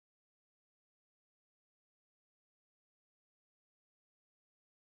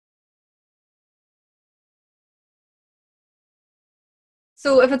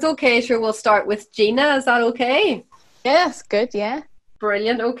So if it's okay, sure, we'll start with Gina. Is that okay? Yeah, that's good, yeah.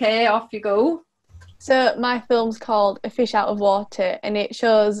 Brilliant. Okay, off you go. So my film's called A Fish Out of Water, and it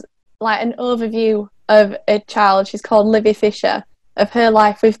shows like an overview of a child. She's called Livy Fisher, of her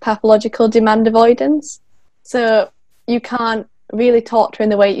life with pathological demand avoidance. So you can't really talk to her in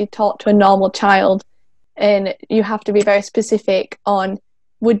the way you talk to a normal child, and you have to be very specific on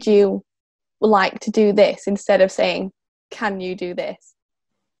would you like to do this instead of saying can you do this.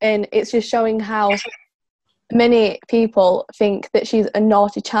 And it's just showing how many people think that she's a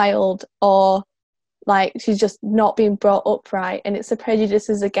naughty child or like she's just not being brought up right, and it's the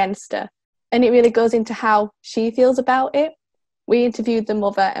prejudices against her. And it really goes into how she feels about it. We interviewed the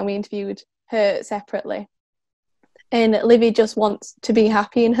mother and we interviewed her separately, and Livy just wants to be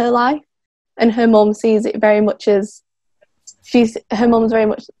happy in her life, and her mum sees it very much as her mum's very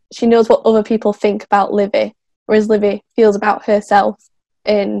much, she knows what other people think about Livy, whereas Livy feels about herself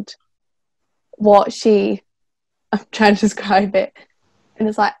and what she, I'm trying to describe it, and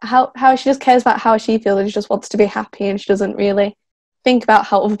it's like how she just cares about how she feels and she just wants to be happy, and she doesn't really think about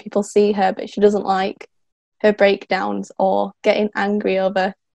how other people see her, but she doesn't like her breakdowns or getting angry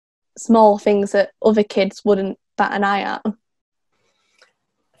over small things that other kids wouldn't bat an eye at.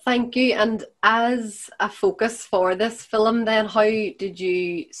 Thank you. And as a focus for this film, then, how did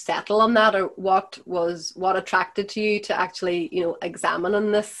you settle on that, or what attracted to you to actually,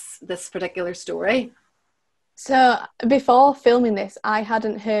 examining this particular story? So before filming this, I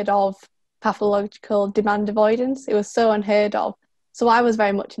hadn't heard of pathological demand avoidance. It was so unheard of. So I was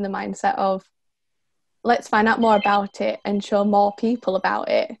very much in the mindset of, let's find out more about it and show more people about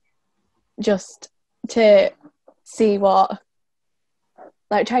it, just to see what,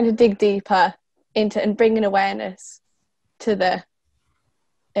 like trying to dig deeper into and bring an awareness to the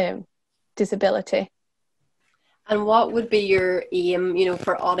disability. And what would be your aim,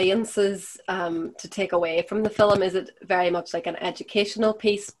 for audiences to take away from the film? Is it very much like an educational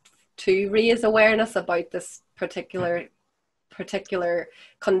piece to raise awareness about this particular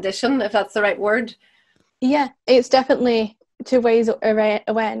condition, if that's the right word? Yeah, it's definitely to raise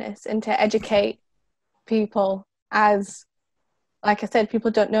awareness and to educate people, as, like I said,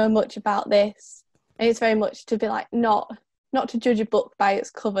 people don't know much about this. And it's very much to be like, not to judge a book by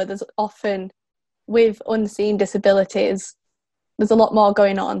its cover. There's often, with unseen disabilities, there's a lot more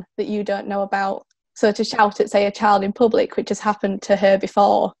going on that you don't know about. So to shout at, say, a child in public, which has happened to her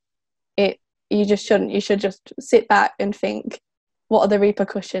before, you just shouldn't. You should just sit back and think, what are the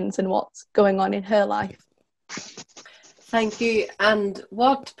repercussions and what's going on in her life? Thank you. And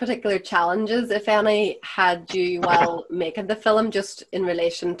what particular challenges, if any, had you while making the film, just in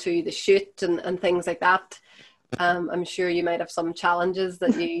relation to the shoot and things like that? I'm sure you might have some challenges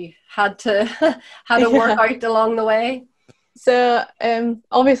that you had to work out along the way. So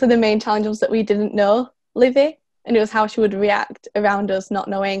obviously the main challenge was that we didn't know Livy, and it was how she would react around us, not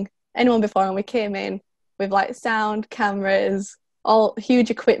knowing anyone before. And we came in with like sound, cameras, all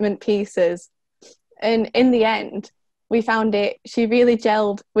huge equipment pieces. And in the end, we found she really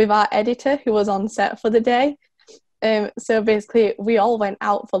gelled with our editor who was on set for the day. So basically we all went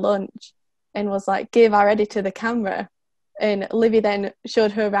out for lunch and was like, give our editor the camera. And Livy then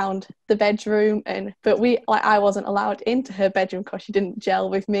showed her around the bedroom, but I wasn't allowed into her bedroom because she didn't gel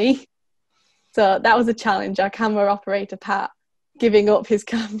with me. So that was a challenge. Our camera operator, Pat, giving up his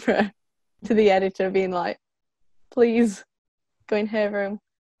camera to the editor, being like, please go in her room.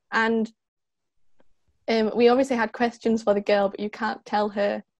 And we obviously had questions for the girl, but you can't tell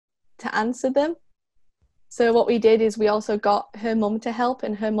her to answer them. So what we did is we also got her mum to help,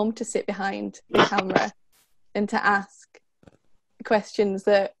 and her mum to sit behind the camera and to ask questions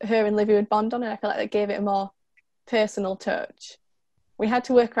that her and Livy would bond on, and I feel like that gave it a more personal touch. We had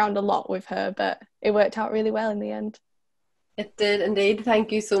to work around a lot with her, but it worked out really well in the end. It did indeed.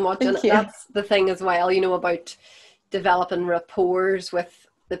 Thank you so much. Thank you. That's the thing as well, about developing rapports with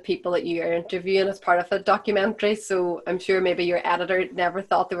the people that you are interviewing as part of a documentary. So I'm sure maybe your editor never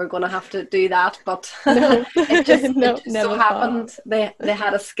thought they were going to have to do that, but No. it just Never so happened they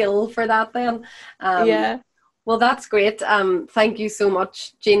had a skill for that then. Yeah. Well, that's great. Thank you so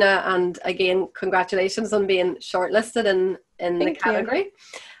much, Gina, and again, congratulations on being shortlisted in the category.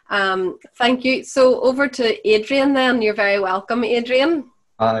 Thank you. So over to Adrian then. You're very welcome, Adrian.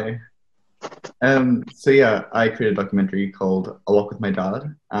 Hi. So yeah, I created a documentary called A Walk with My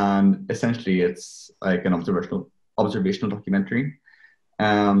Dad, and essentially it's like an observational documentary.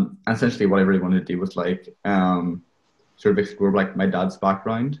 And essentially what I really wanted to do was like sort of explore like my dad's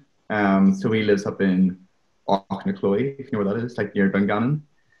background. So he lives up in Auchnacloy, if you know where that is, like near Dungannon.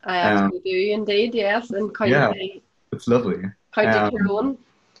 I actually do indeed, yes, in County. Yeah, it's lovely. How did you go?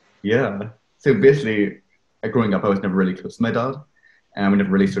 Yeah. So basically, growing up, I was never really close to my dad, and we never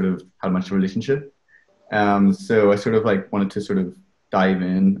really sort of had much of a relationship. So I sort of like wanted to sort of dive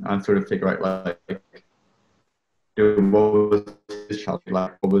in and sort of figure out like what was his childhood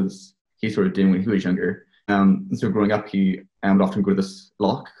like, what was he sort of doing when he was younger. And so growing up, he would often go to this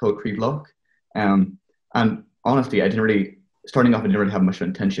loch called Creed Loch. And honestly, starting off, I didn't really have much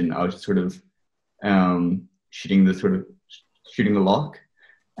intention. I was just sort of shooting the loch.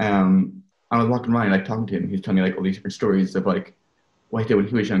 And I was walking around, like talking to him. He was telling me like all these different stories of like what he did when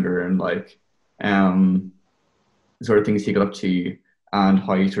he was younger, and like the sort of things he got up to, and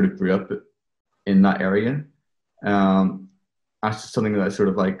how he sort of grew up in that area. That's just something that I sort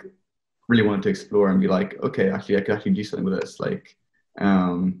of like really wanted to explore and be like, okay, actually, I could actually do something with this. Like,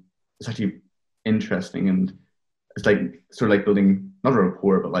 it's actually interesting, and it's like sort of like building not a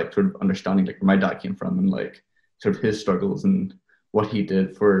rapport, but like sort of understanding like where my dad came from, and like sort of his struggles and what he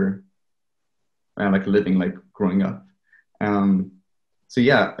did for like living, like growing up. So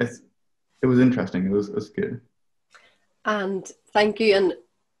yeah, it was interesting. It was good. And thank you. And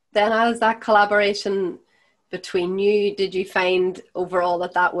then as that collaboration between you, did you find overall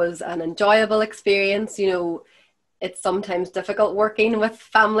that was an enjoyable experience? You know, it's sometimes difficult working with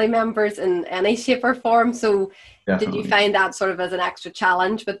family members in any shape or form. So Definitely. Did you find that sort of as an extra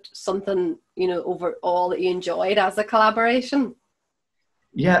challenge, but something, you know, overall that you enjoyed as a collaboration?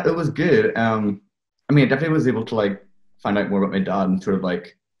 Yeah, it was good. I mean, I definitely was able to like find out more about my dad and sort of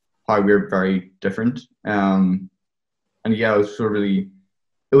like how we're very different. And yeah, it was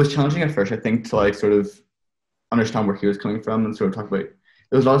it was challenging at first, I think, to like sort of understand where he was coming from and sort of talk about,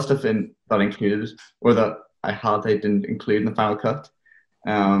 there was a lot of stuff in that included, or that I didn't include in the final cut.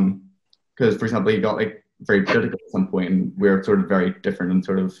 Because for example, he got like very political at some point, and we're sort of very different in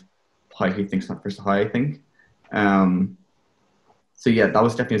sort of how he thinks versus how I think. So yeah, that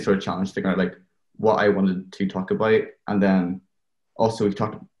was definitely a sort of challenge, figuring out like what I wanted to talk about. And then also we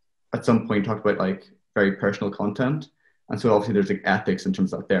talked about like very personal content. And so obviously there's like ethics in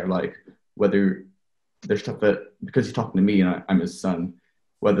terms of there, like whether there's stuff that, because he's talking to me and I'm his son,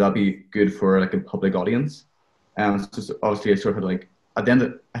 whether that'd be good for like a public audience. So obviously I sort of had like, at the end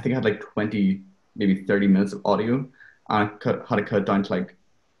of, I think I had like 20, maybe 30 minutes of audio, and I had to cut down to like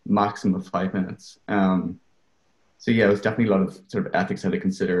maximum of 5 minutes. So yeah, it was definitely a lot of sort of ethics I had to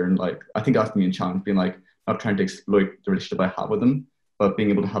consider, and like I think that's me a challenge, being like not trying to exploit the relationship I have with them, but being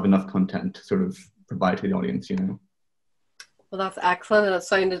able to have enough content to sort of provide to the audience, you know. Well, that's excellent, and it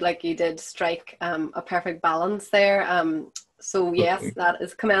sounded like you did strike a perfect balance there. So yes, that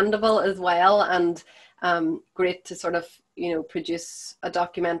is commendable as well, and great to sort of, you know, produce a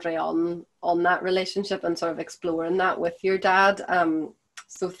documentary on that relationship and sort of exploring that with your dad.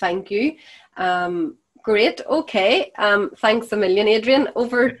 So thank you. Great. Okay. Thanks a million, Adrian.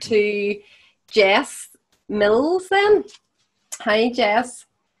 Over to Jess Mills then. Hi, Jess.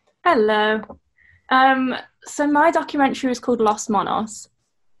 Hello. So my documentary is called Los Monos,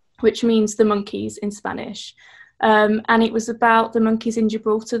 which means the monkeys in Spanish. And it was about the monkeys in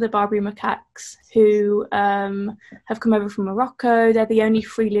Gibraltar, the Barbary macaques, who have come over from Morocco. They're the only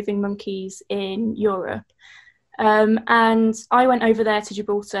free living monkeys in Europe. And I went over there to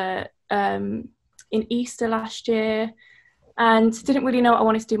Gibraltar in Easter last year, and didn't really know what I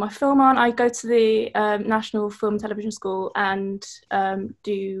wanted to do my film on. I go to the National Film and Television School and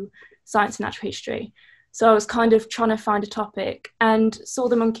do science and natural history. So I was kind of trying to find a topic and saw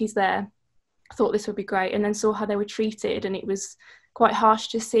the monkeys there. I thought this would be great, and then saw how they were treated, and it was quite harsh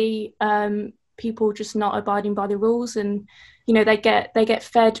to see people just not abiding by the rules. And you know, they get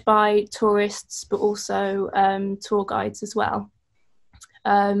fed by tourists, but also tour guides as well.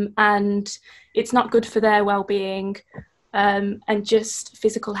 And it's not good for their well-being and just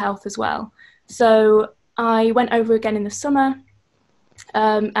physical health as well. So I went over again in the summer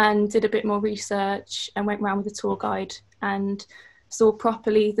and did a bit more research and went around with a tour guide and saw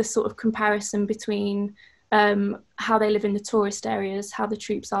properly the sort of comparison between how they live in the tourist areas, how the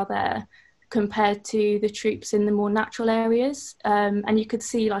troops are there, compared to the troops in the more natural areas. And you could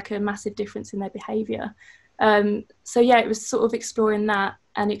see like a massive difference in their behaviour. So yeah, it was sort of exploring that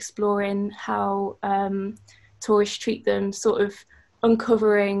and exploring how tourists treat them, sort of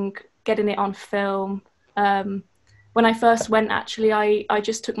uncovering, getting it on film. When I first went, actually, I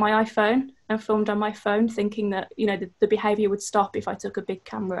just took my iPhone and filmed on my phone, thinking that, you know, the behaviour would stop if I took a big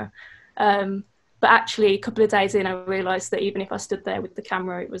camera. But actually, a couple of days in, I realised that even if I stood there with the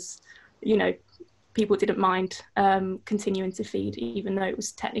camera, it was, you know, people didn't mind continuing to feed, even though it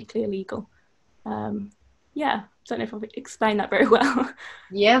was technically illegal. Yeah, don't know if I've explained that very well.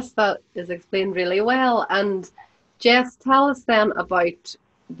 Yes, that is explained really well. And Jess, tell us then about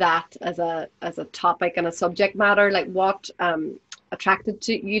that as a topic and a subject matter. Like, what attracted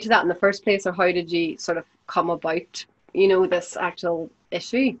you to that in the first place, or how did you sort of come about, this actual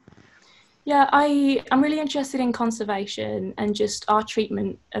issue? Yeah, I'm really interested in conservation and just our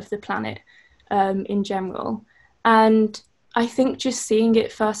treatment of the planet in general. And I think just seeing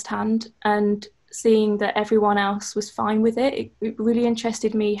it firsthand and seeing that everyone else was fine with it, it really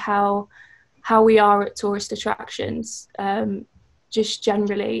interested me how we are at tourist attractions, just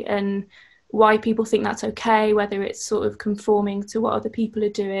generally, and why people think that's okay, whether it's sort of conforming to what other people are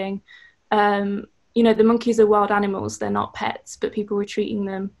doing. The monkeys are wild animals, they're not pets, but people were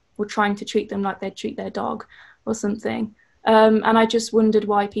trying to treat them like they'd treat their dog or something. And I just wondered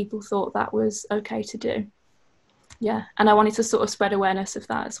why people thought that was okay to do. Yeah, and I wanted to sort of spread awareness of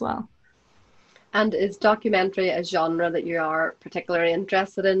that as well. And is documentary a genre that you are particularly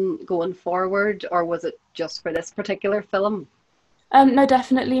interested in going forward, or was it just for this particular film? No,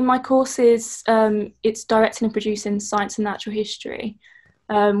 definitely. My course is it's directing and producing science and natural history,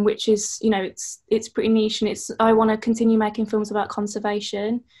 which is, it's pretty niche, and I want to continue making films about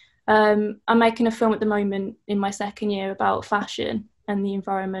conservation. I'm making a film at the moment in my second year about fashion and the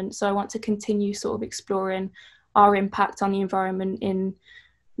environment, so I want to continue sort of exploring our impact on the environment in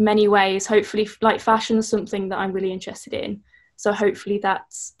many ways. Hopefully, like, fashion is something that I'm really interested in, so hopefully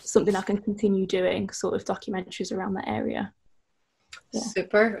that's something I can continue doing, sort of documentaries around that area. Yeah.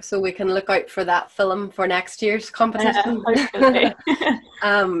 Super. So we can look out for that film for next year's competition.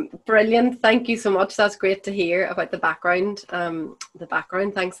 Brilliant. Thank you so much. That's great to hear about the background.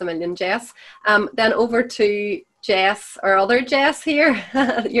 Thanks a million, Jess. Then over to Jess, our other Jess here.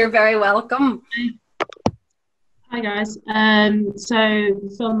 You're very welcome. Hi guys. So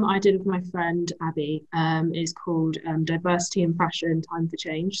the film I did with my friend Abby is called Diversity in Fashion, Time for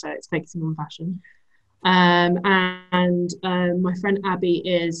Change. So it's focusing on fashion. My friend Abby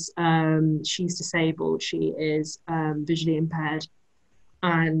is she's disabled. She is visually impaired,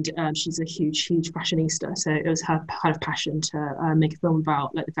 and she's a huge fashionista. So it was her kind of passion to make a film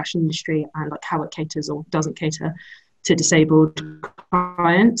about like the fashion industry and like how it caters or doesn't cater to disabled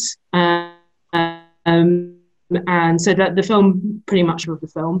clients. And so the film, pretty much of the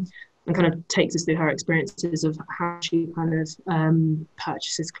film, and kind of takes us through her experiences of how she kind of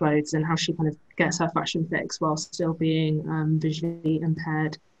purchases clothes and how she kind of gets her fashion fix while still being visually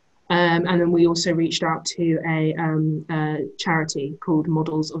impaired. And then we also reached out to a charity called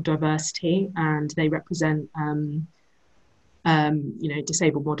Models of Diversity, and they represent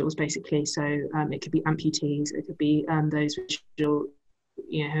disabled models basically. So it could be amputees, it could be those who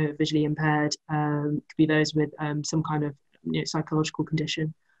are visually impaired, could be those with some kind of psychological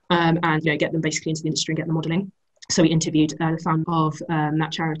condition. And get them basically into the industry and get them modelling. So we interviewed the founder of that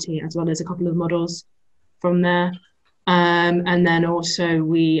charity, as well as a couple of models from there. And then also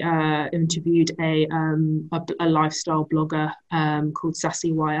we interviewed a lifestyle blogger called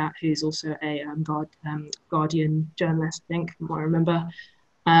Sassy Wyatt, who's also a Guardian journalist, I think, from what I remember.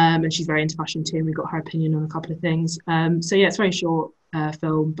 And she's very into fashion too, and we got her opinion on a couple of things. So yeah, it's a very short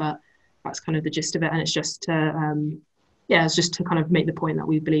film, but that's kind of the gist of it. And it's just to it's just to kind of make the point that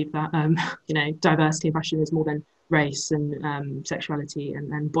we believe that diversity in fashion is more than race and sexuality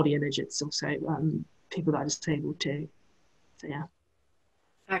and body image. It's also people that are disabled too. So yeah.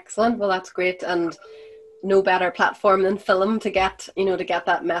 Excellent. Well, that's great, and no better platform than film to get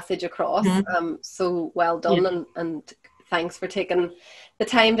that message across. Mm-hmm. So well done, yeah. and thanks for taking the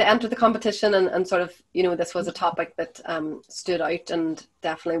time to enter the competition and sort of, this was a topic that stood out, and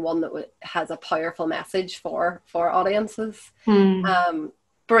definitely one that has a powerful message for audiences.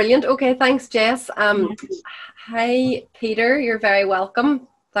 Brilliant. Okay, thanks, Jess. Hi, Peter. You're very welcome.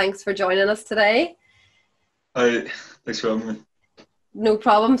 Thanks for joining us today. Hi, thanks for having me. No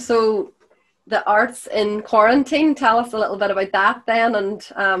problem. So the arts in quarantine, tell us a little bit about that then, and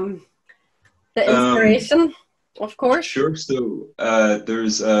the inspiration. Of course. Sure. So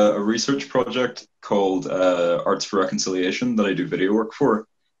there's a research project called Arts for Reconciliation that I do video work for.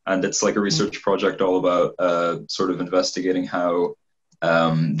 And it's like a research project all about sort of investigating how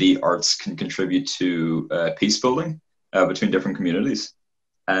the arts can contribute to peace building between different communities.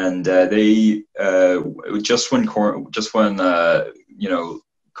 And they just when COVID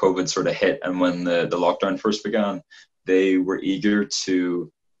sort of hit, and when the lockdown first began, they were eager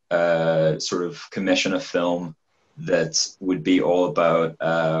to sort of commission a film that would be all about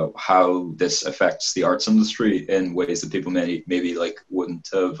how this affects the arts industry in ways that people maybe like wouldn't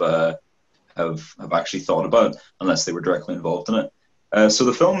have actually thought about unless they were directly involved in it. So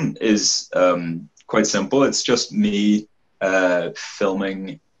the film is quite simple. It's just me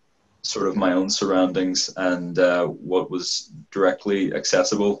filming sort of my own surroundings and what was directly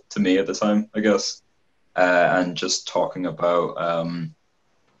accessible to me at the time, I guess, and just talking about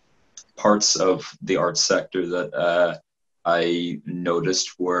parts of the arts sector that I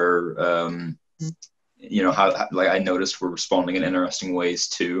noticed were, how like I noticed were responding in interesting ways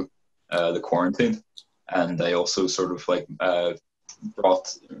to the quarantine, and I also sort of like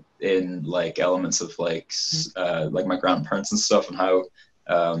brought in like elements of like my grandparents and stuff, and how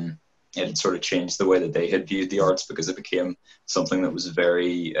it had sort of changed the way that they had viewed the arts, because it became something that was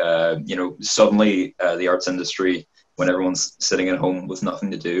very suddenly the arts industry, when everyone's sitting at home with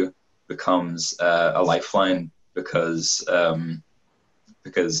nothing to do, becomes a lifeline, because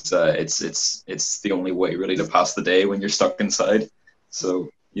it's the only way really to pass the day when you're stuck inside. So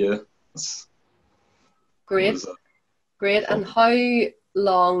yeah, great. Great. And how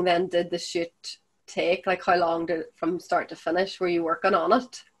long then did the shoot take? Like, how long did it, from start to finish, were you working on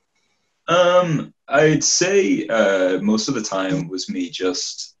it? I'd say most of the time was me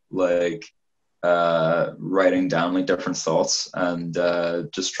just like writing down like different thoughts, and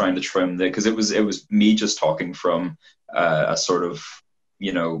just trying to trim because it was me just talking from a sort of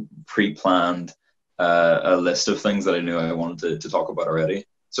pre-planned a list of things that I knew I wanted to talk about already.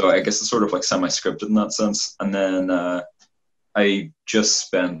 So I guess it's sort of like semi-scripted in that sense. And then I just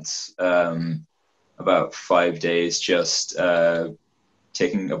spent about 5 days just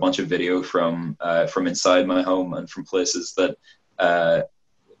taking a bunch of video from inside my home and from places that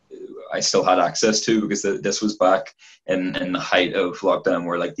I still had access to, because this was back in the height of lockdown,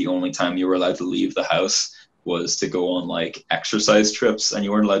 where like the only time you were allowed to leave the house was to go on like exercise trips, and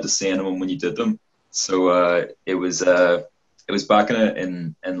you weren't allowed to see anyone when you did them. So it was back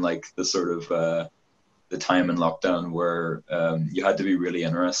in like the sort of the time in lockdown where you had to be really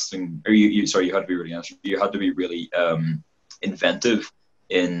interesting, or you had to be really interesting. You had to be really inventive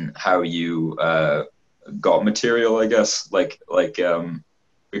in how you got material, I guess. Like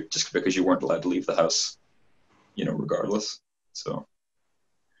just because you weren't allowed to leave the house, regardless. So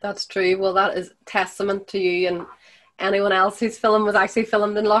that's true. Well, that is testament to you and anyone else whose film was actually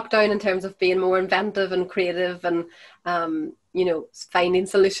filmed in lockdown, in terms of being more inventive and creative and finding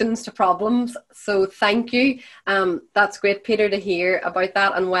solutions to problems. So thank you. That's great, Peter, to hear about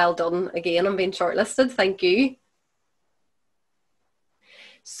that, and well done again on being shortlisted. Thank you.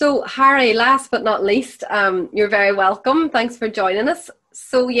 So Harry, last but not least, you're very welcome. Thanks for joining us.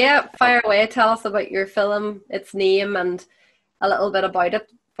 So yeah, fire away. Tell us about your film, its name, and a little bit about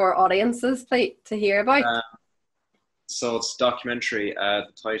it for audiences to hear about. So it's a documentary. The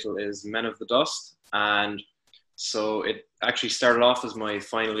title is Men of the Dust, and so it actually started off as my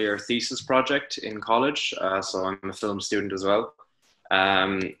final year thesis project in college. So I'm a film student as well.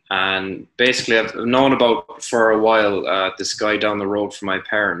 And basically I've known about for a while this guy down the road from my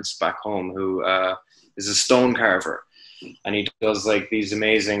parents back home, who is a stone carver, and he does like these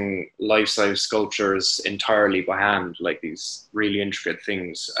amazing life-size sculptures entirely by hand, like these really intricate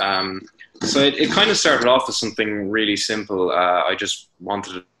things. So it kind of started off as something really simple. I just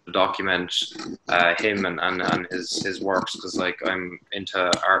wanted to document him and his works, because like I'm into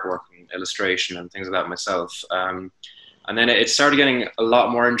artwork and illustration and things like that myself. And then it started getting a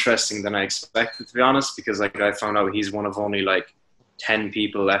lot more interesting than I expected, to be honest, because like I found out he's one of only like 10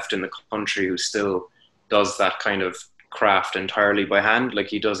 people left in the country who still does that kind of craft entirely by hand. Like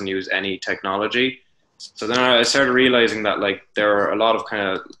he doesn't use any technology. So then I started realizing that like there are a lot of kind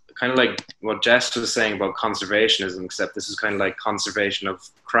of like what Jess was saying about conservationism, except this is kind of like conservation of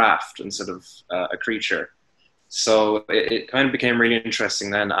craft instead of a creature. So it kind of became really interesting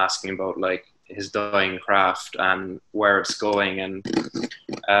then, asking about like his dying craft and where it's going, and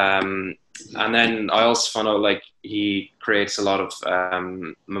then I also found out like he creates a lot of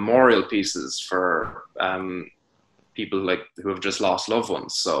memorial pieces for people like who have just lost loved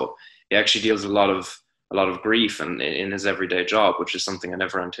ones. So he actually deals with a lot of grief in his everyday job, which is something I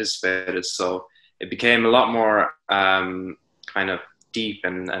never anticipated. So it became a lot more kind of deep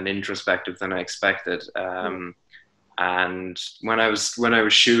and introspective than I expected. And when I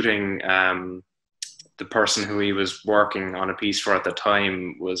was shooting, the person who he was working on a piece for at the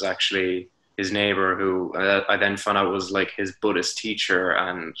time was actually his neighbor, who I then found out was like his Buddhist teacher.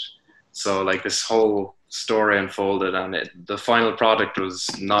 And so like this whole story unfolded, and the final product was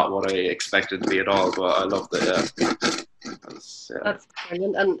not what I expected to be at all, but I loved it. That's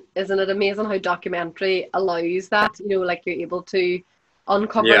brilliant. And isn't it amazing how documentary allows that, like you're able to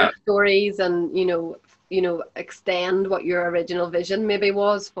uncover stories and extend what your original vision maybe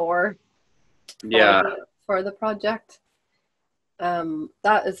was for the project.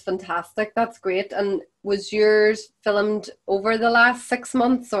 That is fantastic. That's great. And was yours filmed over the last 6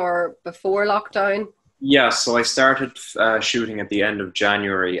 months or before lockdown? Yeah, so I started shooting at the end of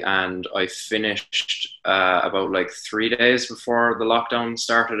January, and I finished about like 3 days before the lockdown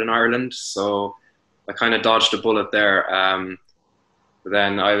started in Ireland. So I kind of dodged a bullet there.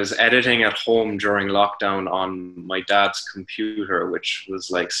 Then I was editing at home during lockdown on my dad's computer, which was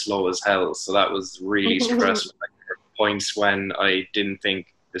like slow as hell. So that was really stressful. Like, there were points when I didn't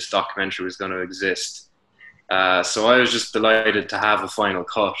think this documentary was going to exist. So I was just delighted to have a final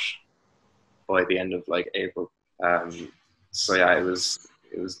cut by the end of like April. So yeah, it was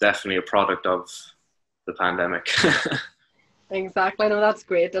definitely a product of the pandemic. Exactly. No, that's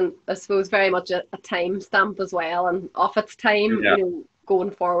great. And I suppose very much a time stamp as well, and off its time, Yeah. you know,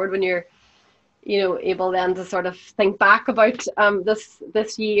 going forward when you're, you know, able then to sort of think back about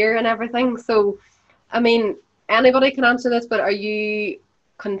this year and everything. So, I mean, anybody can answer this, but are you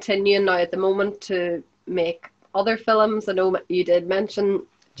continuing now at the moment to make other films? I know you did mention,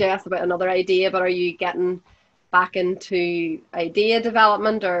 Jess, about another idea, but are you getting back into idea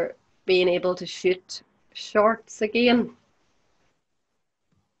development or being able to shoot shorts again?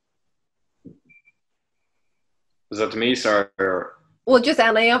 Was that to me, sorry? Or... Well, just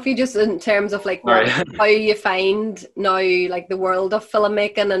any of you, just in terms of like what, how you find now like the world of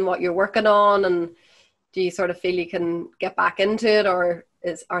filmmaking and what you're working on, and do you sort of feel you can get back into it, or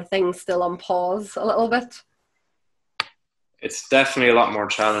are things still on pause a little bit? It's definitely a lot more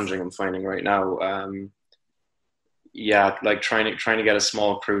challenging, I'm finding right now. Yeah, like trying to get a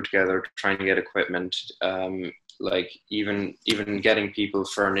small crew together, trying to get equipment. Like even getting people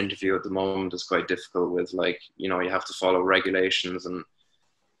for an interview at the moment is quite difficult with, like, you know, you have to follow regulations, and,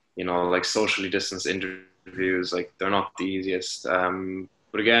 you know, like socially distanced interviews, like they're not the easiest.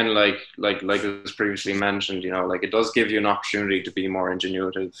 But again, like it was previously mentioned, you know, like it does give you an opportunity to be more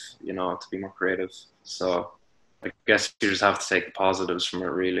ingenuitive, you know, to be more creative. So I guess you just have to take the positives from it,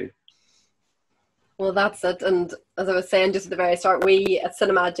 really. Well, that's it. And as I was saying just at the very start, we at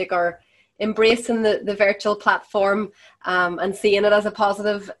Cinemagic are embracing the virtual platform and seeing it as a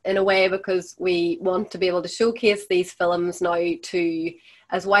positive in a way, because we want to be able to showcase these films now to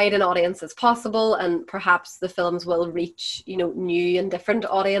as wide an audience as possible, and perhaps the films will reach, you know, new and different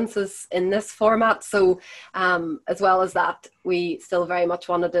audiences in this format. So as well as that, we still very much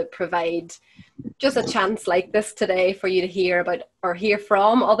wanted to provide just a chance like this today for you to hear about or hear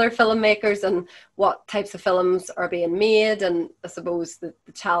from other filmmakers and what types of films are being made, and I suppose the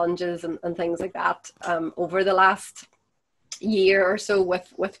challenges and things like that over the last year or so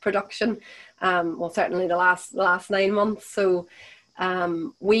with production. Well, certainly the last 9 months. So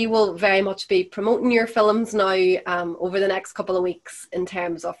we will very much be promoting your films now over the next couple of weeks in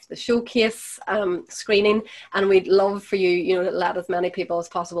terms of the showcase screening, and we'd love for you, you know, to let as many people as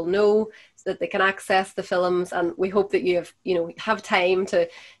possible know so that they can access the films. And we hope that you have time to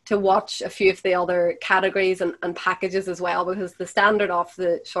watch a few of the other categories and packages as well, because the standard of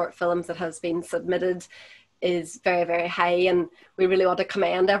the short films that has been submitted is very, very high, and we really want to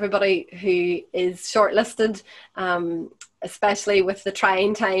commend everybody who is shortlisted, especially with the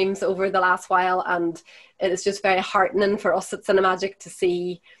trying times over the last while. And it is just very heartening for us at Cinemagic to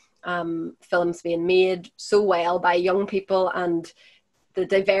see films being made so well by young people, and the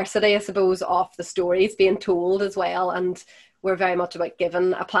diversity, I suppose, of the stories being told as well. And we're very much about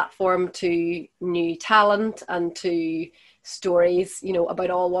giving a platform to new talent and to stories, you know,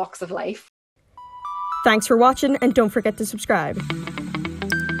 about all walks of life. Thanks for watching, and don't forget to subscribe.